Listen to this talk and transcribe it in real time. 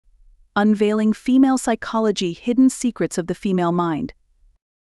Unveiling Female Psychology: Hidden Secrets of the Female Mind.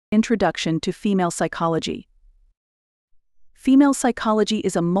 Introduction to Female Psychology. Female psychology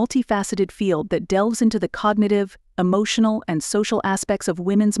is a multifaceted field that delves into the cognitive, emotional, and social aspects of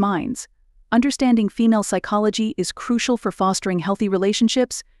women's minds. Understanding female psychology is crucial for fostering healthy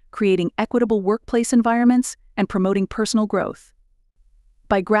relationships, creating equitable workplace environments, and promoting personal growth.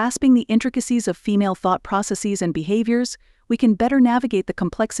 By grasping the intricacies of female thought processes and behaviors, we can better navigate the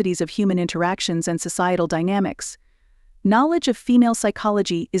complexities of human interactions and societal dynamics. Knowledge of female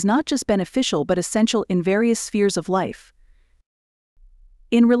psychology is not just beneficial but essential in various spheres of life.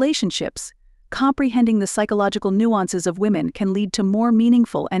 In relationships, comprehending the psychological nuances of women can lead to more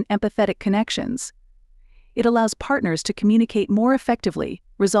meaningful and empathetic connections. It allows partners to communicate more effectively,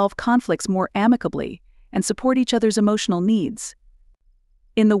 resolve conflicts more amicably, and support each other's emotional needs.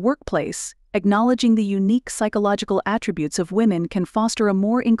 In the workplace, acknowledging the unique psychological attributes of women can foster a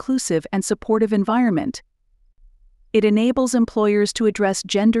more inclusive and supportive environment. It enables employers to address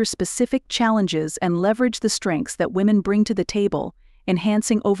gender-specific challenges and leverage the strengths that women bring to the table,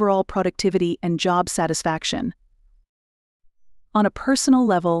 enhancing overall productivity and job satisfaction. On a personal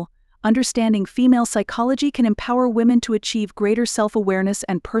level, understanding female psychology can empower women to achieve greater self-awareness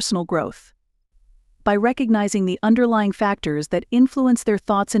and personal growth. By recognizing the underlying factors that influence their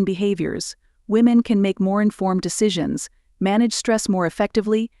thoughts and behaviors, women can make more informed decisions, manage stress more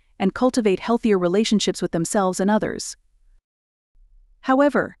effectively, and cultivate healthier relationships with themselves and others.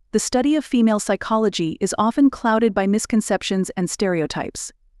 However, the study of female psychology is often clouded by misconceptions and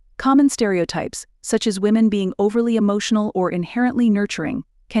stereotypes. Common stereotypes, such as women being overly emotional or inherently nurturing,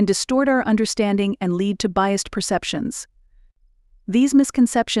 can distort our understanding and lead to biased perceptions. These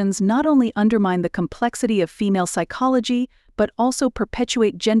misconceptions not only undermine the complexity of female psychology, but also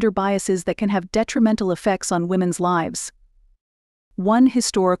perpetuate gender biases that can have detrimental effects on women's lives. 1.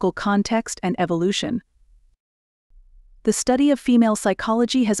 Historical context and evolution. The study of female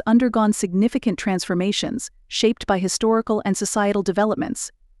psychology has undergone significant transformations, shaped by historical and societal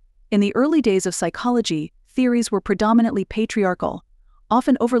developments. In the early days of psychology, theories were predominantly patriarchal,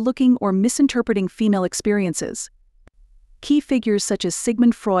 often overlooking or misinterpreting female experiences. Key figures such as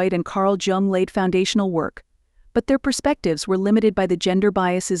Sigmund Freud and Carl Jung laid foundational work, but their perspectives were limited by the gender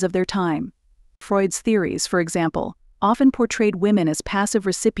biases of their time. Freud's theories, for example, often portrayed women as passive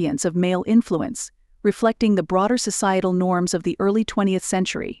recipients of male influence, reflecting the broader societal norms of the early 20th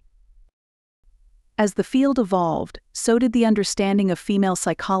century. As the field evolved, so did the understanding of female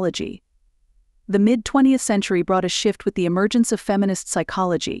psychology. The mid-20th century brought a shift with the emergence of feminist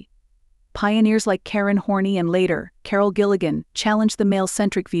psychology. Pioneers like Karen Horney and later, Carol Gilligan challenged the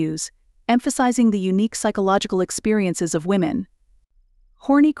male-centric views, emphasizing the unique psychological experiences of women.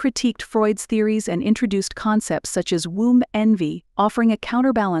 Horney critiqued Freud's theories and introduced concepts such as womb envy, offering a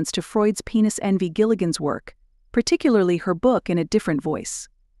counterbalance to Freud's penis envy. Gilligan's work, particularly her book In a Different Voice,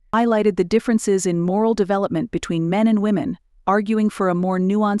 highlighted the differences in moral development between men and women, arguing for a more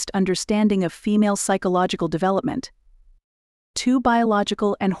nuanced understanding of female psychological development. 2.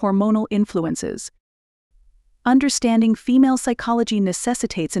 Biological and hormonal influences. Understanding female psychology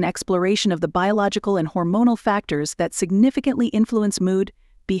necessitates an exploration of the biological and hormonal factors that significantly influence mood,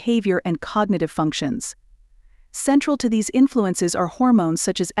 behavior, and cognitive functions. Central to these influences are hormones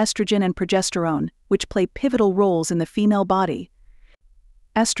such as estrogen and progesterone, which play pivotal roles in the female body.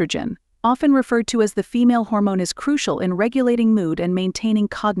 Estrogen, often referred to as the female hormone, is crucial in regulating mood and maintaining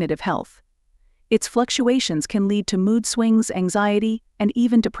cognitive health. Its fluctuations can lead to mood swings, anxiety, and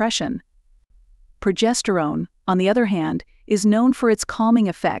even depression. Progesterone, on the other hand, is known for its calming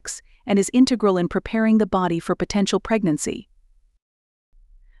effects and is integral in preparing the body for potential pregnancy.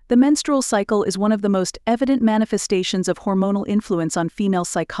 The menstrual cycle is one of the most evident manifestations of hormonal influence on female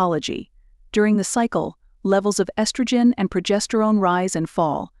psychology. During the cycle, levels of estrogen and progesterone rise and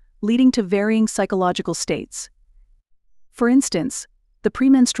fall, leading to varying psychological states. For instance, the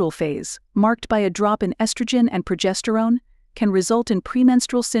premenstrual phase, marked by a drop in estrogen and progesterone, can result in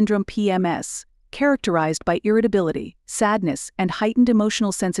premenstrual syndrome (PMS), characterized by irritability, sadness, and heightened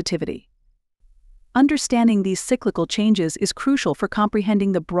emotional sensitivity. Understanding these cyclical changes is crucial for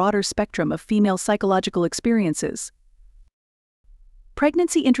comprehending the broader spectrum of female psychological experiences.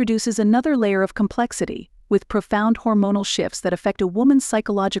 Pregnancy introduces another layer of complexity, with profound hormonal shifts that affect a woman's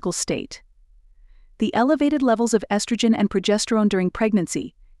psychological state. The elevated levels of estrogen and progesterone during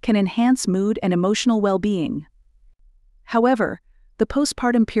pregnancy can enhance mood and emotional well-being. However, the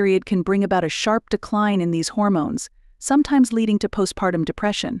postpartum period can bring about a sharp decline in these hormones, sometimes leading to postpartum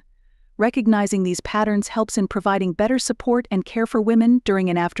depression. Recognizing these patterns helps in providing better support and care for women during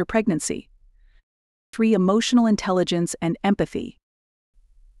and after pregnancy. 3. Emotional intelligence and empathy.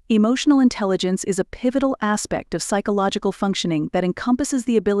 Emotional intelligence is a pivotal aspect of psychological functioning that encompasses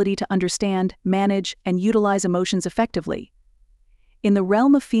the ability to understand, manage, and utilize emotions effectively. In the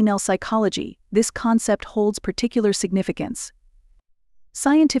realm of female psychology, this concept holds particular significance.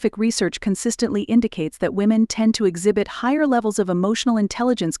 Scientific research consistently indicates that women tend to exhibit higher levels of emotional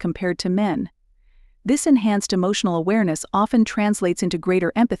intelligence compared to men. This enhanced emotional awareness often translates into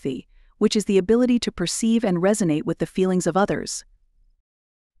greater empathy, which is the ability to perceive and resonate with the feelings of others.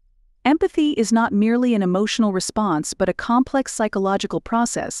 Empathy is not merely an emotional response but a complex psychological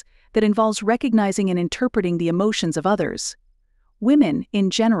process that involves recognizing and interpreting the emotions of others. Women, in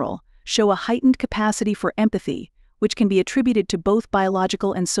general, show a heightened capacity for empathy, which can be attributed to both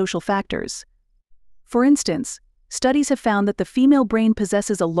biological and social factors. For instance, studies have found that the female brain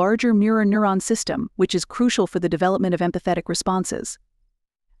possesses a larger mirror neuron system, which is crucial for the development of empathetic responses.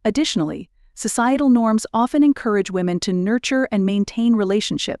 Additionally, societal norms often encourage women to nurture and maintain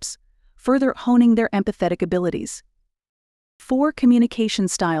relationships, further honing their empathetic abilities. 4 Communication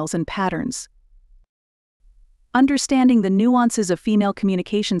styles and patterns. Understanding the nuances of female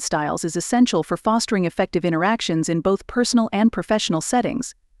communication styles is essential for fostering effective interactions in both personal and professional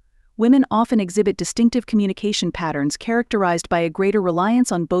settings. Women often exhibit distinctive communication patterns characterized by a greater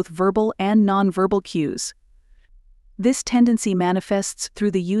reliance on both verbal and nonverbal cues. This tendency manifests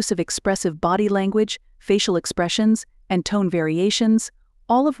through the use of expressive body language, facial expressions, and tone variations,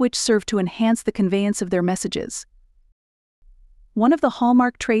 all of which serve to enhance the conveyance of their messages. One of the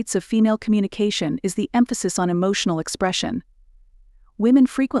hallmark traits of female communication is the emphasis on emotional expression. Women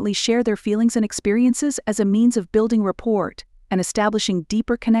frequently share their feelings and experiences as a means of building rapport and establishing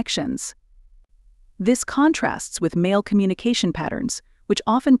deeper connections. This contrasts with male communication patterns, which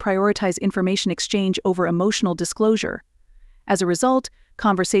often prioritize information exchange over emotional disclosure. As a result,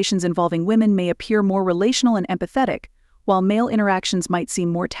 conversations involving women may appear more relational and empathetic, while male interactions might seem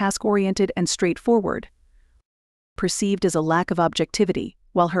more task-oriented and straightforward. Perceived as a lack of objectivity,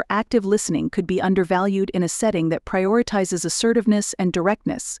 while her active listening could be undervalued in a setting that prioritizes assertiveness and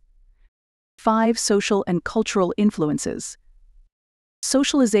directness. 5 Social and cultural influences.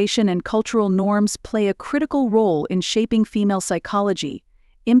 Socialization and cultural norms play a critical role in shaping female psychology,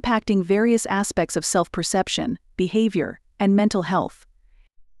 impacting various aspects of self-perception, behavior, and mental health.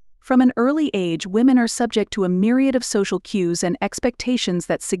 From an early age, women are subject to a myriad of social cues and expectations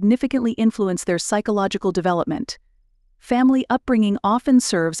that significantly influence their psychological development. Family upbringing often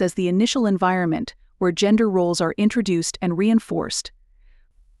serves as the initial environment where gender roles are introduced and reinforced.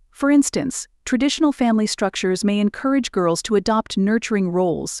 For instance, traditional family structures may encourage girls to adopt nurturing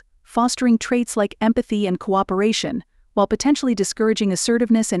roles, fostering traits like empathy and cooperation, while potentially discouraging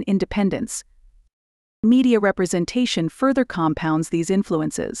assertiveness and independence. Media representation further compounds these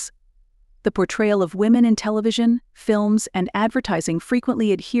influences. The portrayal of women in television, films, and advertising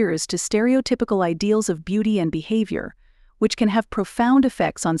frequently adheres to stereotypical ideals of beauty and behavior, which can have profound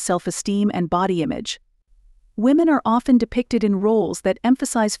effects on self-esteem and body image. Women are often depicted in roles that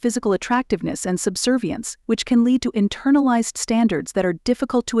emphasize physical attractiveness and subservience, which can lead to internalized standards that are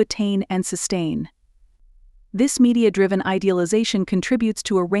difficult to attain and sustain. This media-driven idealization contributes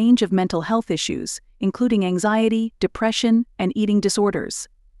to a range of mental health issues, including anxiety, depression, and eating disorders.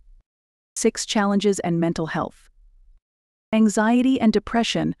 6 Challenges and mental health. Anxiety and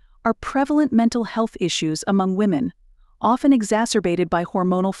depression are prevalent mental health issues among women, often exacerbated by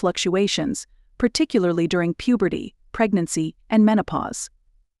hormonal fluctuations, particularly during puberty, pregnancy, and menopause.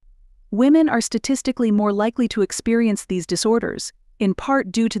 Women are statistically more likely to experience these disorders, in part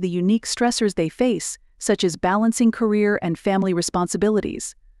due to the unique stressors they face, such as balancing career and family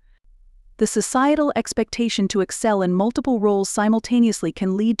responsibilities. The societal expectation to excel in multiple roles simultaneously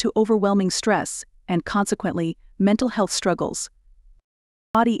can lead to overwhelming stress and, consequently, mental health struggles.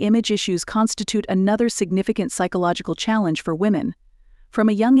 Body image issues constitute another significant psychological challenge for women. From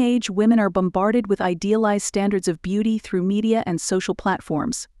a young age, women are bombarded with idealized standards of beauty through media and social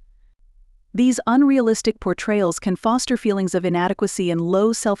platforms. These unrealistic portrayals can foster feelings of inadequacy and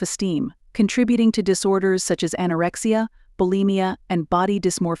low self-esteem, contributing to disorders such as anorexia, bulimia, and body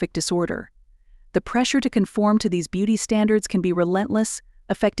dysmorphic disorder. The pressure to conform to these beauty standards can be relentless,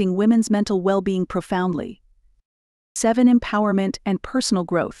 affecting women's mental well-being profoundly. 7 Empowerment and personal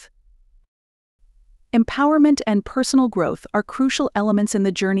growth. Empowerment and personal growth are crucial elements in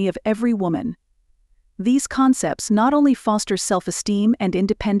the journey of every woman. These concepts not only foster self-esteem and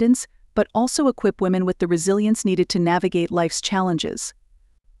independence, but also equip women with the resilience needed to navigate life's challenges.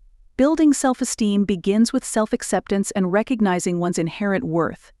 Building self-esteem begins with self-acceptance and recognizing one's inherent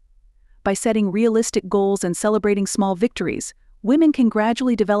worth. By setting realistic goals and celebrating small victories, women can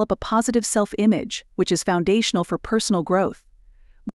gradually develop a positive self-image, which is foundational for personal growth.